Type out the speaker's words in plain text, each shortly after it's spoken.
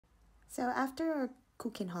So after our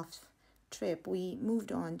Keukenhof trip, we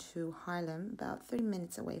moved on to Haarlem, about 30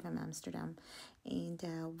 minutes away from Amsterdam, and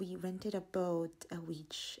we rented a boat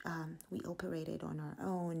which we operated on our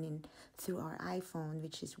own and through our iPhone,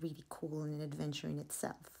 which is really cool and an adventure in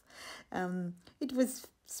itself. It was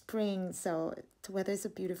spring, so the weather is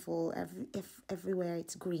beautiful. Everywhere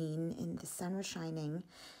it's green and the sun was shining,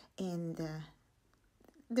 and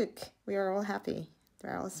look, we are all happy.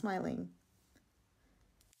 They're all smiling.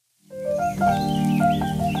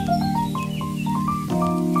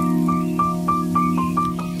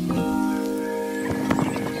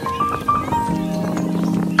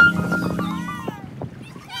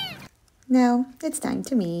 Now it's time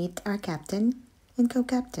to meet our captain and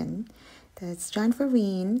co-captain. That's John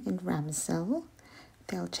Verween and Ramsel.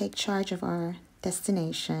 They'll take charge of our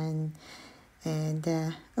destination,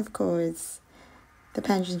 and of course, the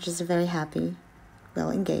passengers are very happy, well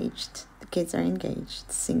engaged. The kids are engaged,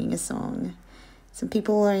 singing a song. Some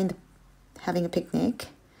people are having a picnic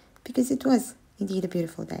because it was indeed a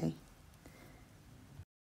beautiful day.